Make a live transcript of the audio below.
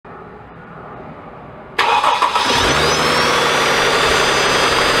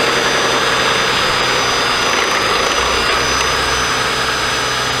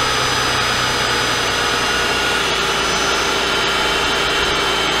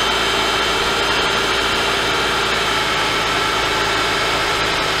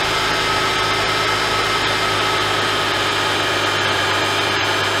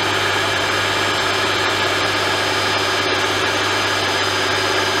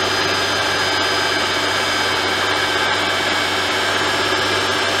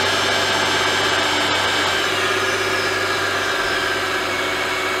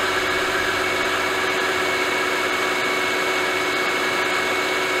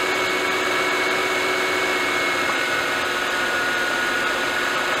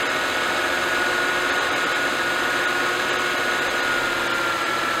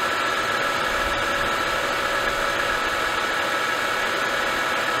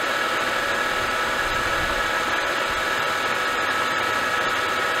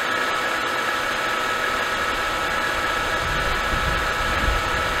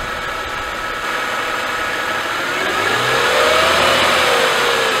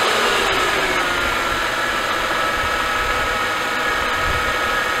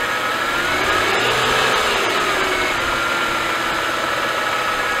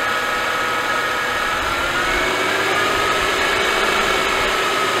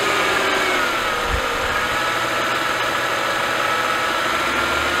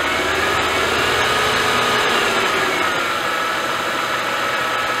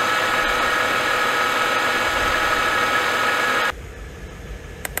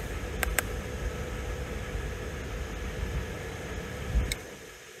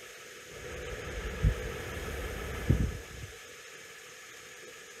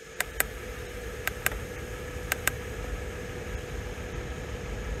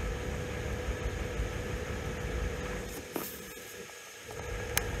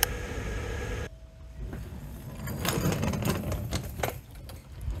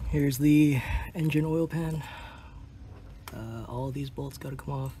Here's the engine oil pan. All these bolts got to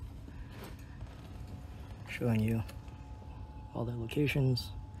come off. Showing you all their locations.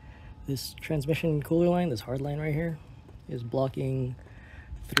 This transmission cooler line, this hard line right here, is blocking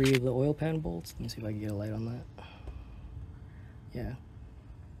 3 of the oil pan bolts. Let me see if I can get a light on that. Yeah,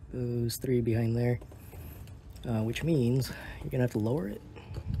 those 3 behind there, which means you're gonna have to lower it.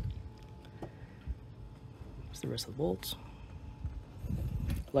 That's the rest of the bolts.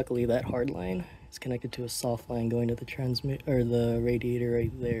 Luckily, that hard line is connected to a soft line going to the radiator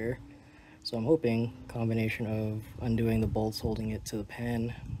right there. So I'm hoping combination of undoing the bolts holding it to the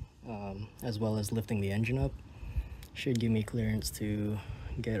pan, as well as lifting the engine up, should give me clearance to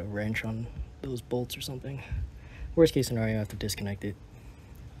get a wrench on those bolts or something. Worst case scenario, I have to disconnect it.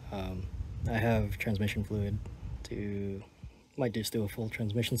 I have transmission fluid might just do a full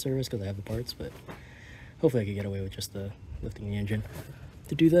transmission service because I have the parts, but hopefully I could get away with just lifting the engine.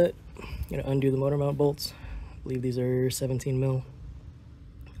 To do that, I'm gonna undo the motor mount bolts. I believe these are 17 mil.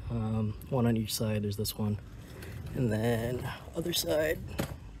 One on each side. There's this one, and then other side,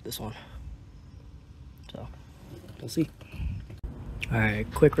 this one. So we'll see. All right,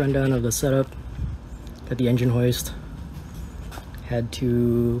 quick rundown of the setup. Got the engine hoist. Had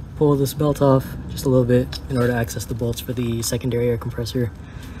to pull this belt off just a little bit in order to access the bolts for the secondary air compressor.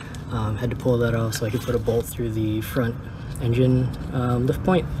 Had to pull that off so I could put a bolt through the front engine lift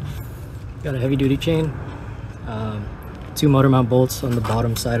point. Got a heavy duty chain. 2 motor mount bolts on the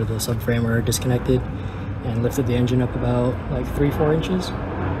bottom side of the subframe are disconnected, and lifted the engine up about like 3-4 inches.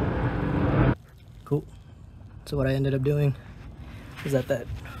 Cool. So what I ended up doing is that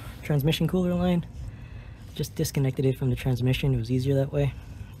transmission cooler line, just disconnected it from the transmission. It was easier that way.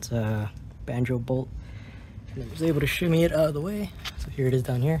 It's a banjo bolt, and I was able to shimmy it out of the way. So here it is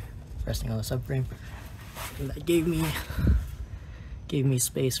down here, resting on the subframe, and that gave me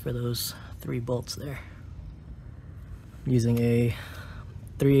space for those 3 bolts there. Using a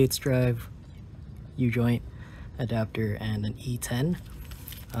 3/8 drive U-joint adapter and an E10.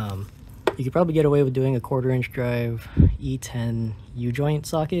 You could probably get away with doing a 1/4 inch drive E10 U-joint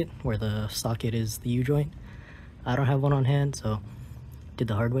socket where the socket is the U-joint. I don't have one on hand, so did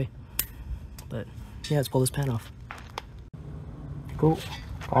the hard way. But yeah, let's pull this pan off. Cool,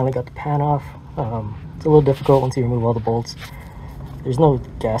 finally got the pan off. It's a little difficult once you remove all the bolts. There's no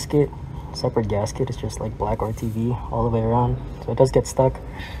gasket, separate gasket. It's just like black RTV all the way around, so it does get stuck.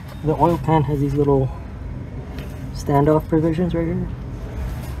 The oil pan has these little standoff provisions right here.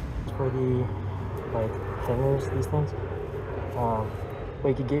 It's for the like hangers, these things.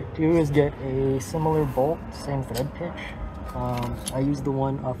 What you could do is get a similar bolt, same thread pitch. I used the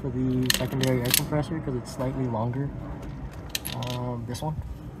one off of the secondary air compressor because it's slightly longer. This one,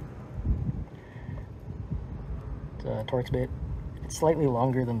 it's a Torx bit. It's slightly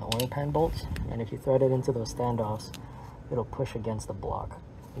longer than the oil pan bolts, and if you thread it into those standoffs, it'll push against the block,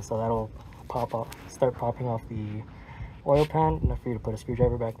 and so that'll start popping off the oil pan, enough for you to put a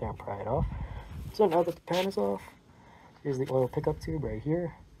screwdriver back there and pry it off. So now that the pan is off, here's the oil pickup tube right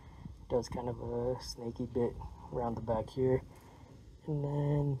here. It does kind of a snaky bit around the back here, and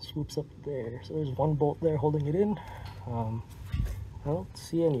then swoops up there. So there's 1 bolt there holding it in. I don't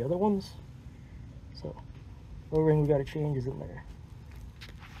see any other ones, so the O-ring we gotta change is in there.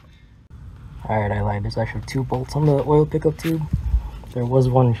 Alright, I lied. There's actually 2 bolts on the oil pickup tube. There was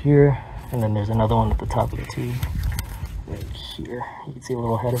one here, and then there's another one at the top of the tube right here. You can see a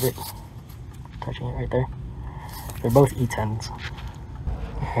little head of it touching it right there. They're both E10s.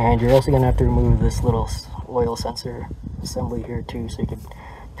 And you're also going to have to remove this little oil sensor assembly here too, so you can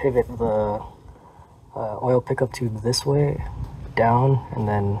pivot the oil pickup tube this way down and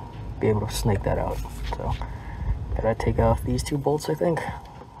then be able to snake that out. So gotta take off these 2 bolts, I think,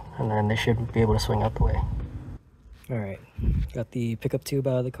 and then they should be able to swing out the way. Alright, got the pickup tube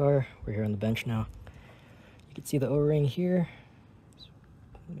out of the car. We're here on the bench now. You can see the O-ring here. So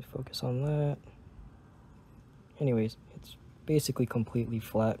let me focus on that. Anyways, it's basically completely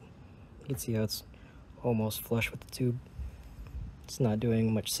flat. You can see how it's almost flush with the tube. It's not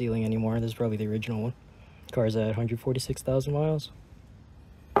doing much sealing anymore. This is probably the original one. Car's at 146,000 miles.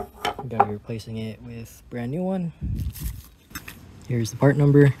 I'm gonna be replacing it with a brand new one. Here's the part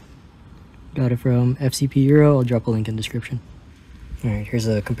number. Got it from FCP Euro. I'll drop a link in the description. Alright, here's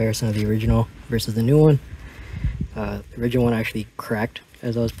a comparison of the original versus the new one. The original one actually cracked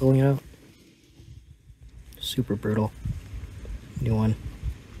as I was pulling it out. Super brutal. New one.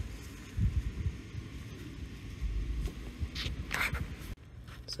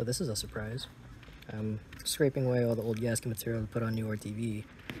 So this is a surprise. I'm scraping away all the old gasket material to put on new RTV.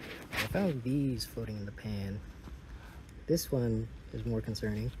 I found these floating in the pan. This one is more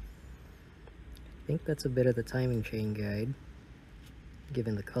concerning. think that's a bit of the timing chain guide,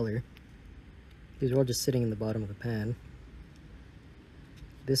 given the color. These are all just sitting in the bottom of the pan.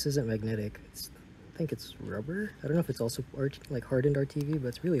 This isn't magnetic. I think it's rubber. I don't know if it's also like hardened RTV, but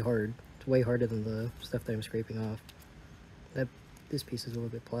it's really hard. It's way harder than the stuff that I'm scraping off. This piece is a little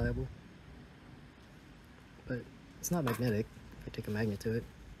bit pliable, but it's not magnetic. If I take a magnet to it,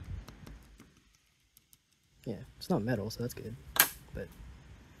 yeah, it's not metal, so that's good. But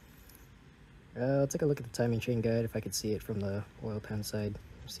I'll take a look at the timing chain guide if I could see it from the oil pan side.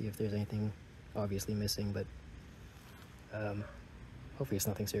 See if there's anything obviously missing, but hopefully it's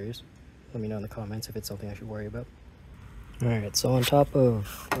nothing serious. Let me know in the comments if it's something I should worry about. Alright, so on top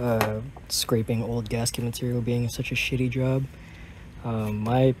of scraping old gasket material being such a shitty job,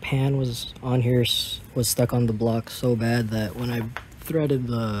 my pan was stuck on the block so bad that when I threaded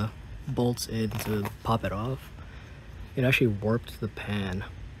the bolts in to pop it off, it actually warped the pan.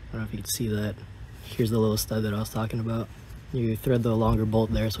 I don't know if you can see that. Here's the little stud that I was talking about. You thread the longer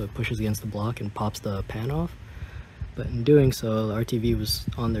bolt there so it pushes against the block and pops the pan off. But in doing so, the RTV was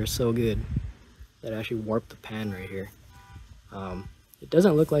on there so good that it actually warped the pan right here. It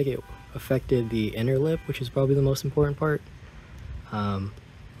doesn't look like it affected the inner lip, which is probably the most important part.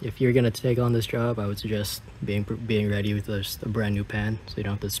 If you're gonna take on this job, I would suggest being ready with just a brand new pan, so you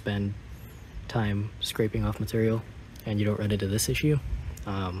don't have to spend time scraping off material and you don't run into this issue.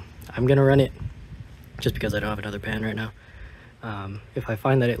 I'm gonna run it just because I don't have another pan right now. If I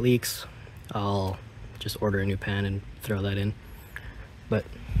find that it leaks, I'll just order a new pan and throw that in, but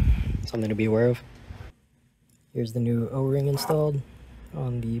something to be aware of. Here's the new O-ring installed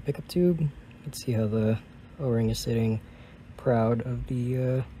on the pickup tube. You can see how the O-ring is sitting proud of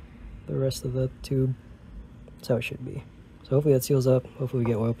the rest of the tube. That's how it should be. So hopefully that seals up. Hopefully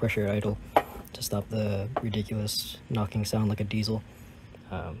we get oil pressure at idle to stop the ridiculous knocking sound like a diesel.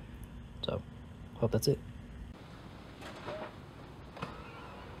 So hope that's it.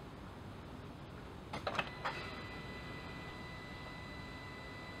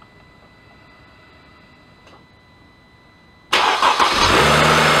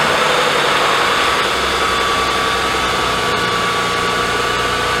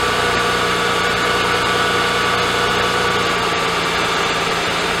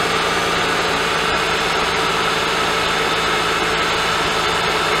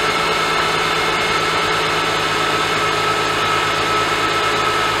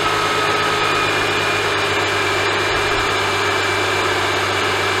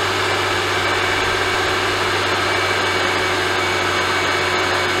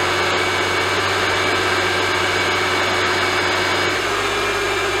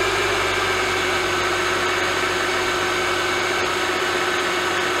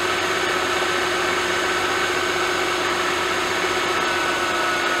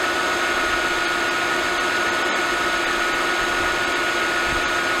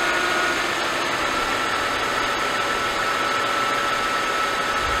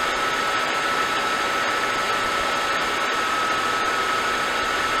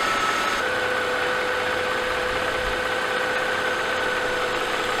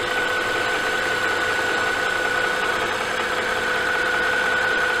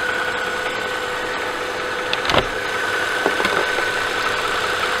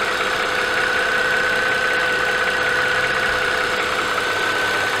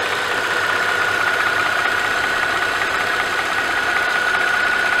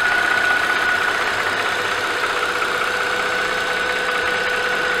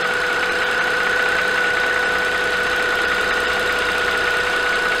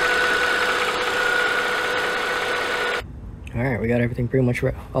 Alright, we got everything pretty much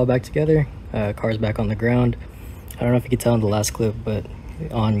all back together. Car's back on the ground. I don't know if you could tell in the last clip, but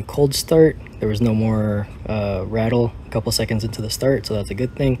on cold start, there was no more rattle a couple seconds into the start, so that's a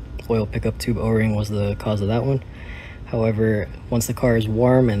good thing. Oil pickup tube O-ring was the cause of that one. However, once the car is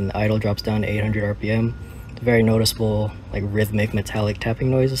warm and idle drops down to 800 RPM, the very noticeable, like, rhythmic metallic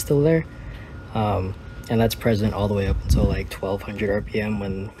tapping noise is still there. And that's present all the way up until like 1200 RPM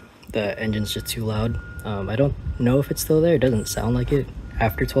when the engine's just too loud. I don't know if it's still there. It doesn't sound like it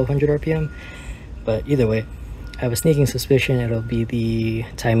after 1200 RPM, but either way, I have a sneaking suspicion it'll be the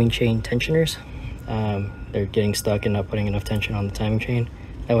timing chain tensioners. They're getting stuck and not putting enough tension on the timing chain.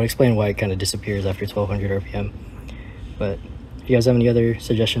 That would explain why it kind of disappears after 1200 RPM. But if you guys have any other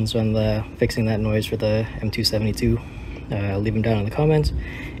suggestions on fixing that noise for the M272, leave them down in the comments.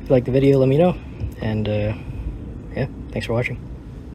 If you like the video, let me know. And yeah, thanks for watching.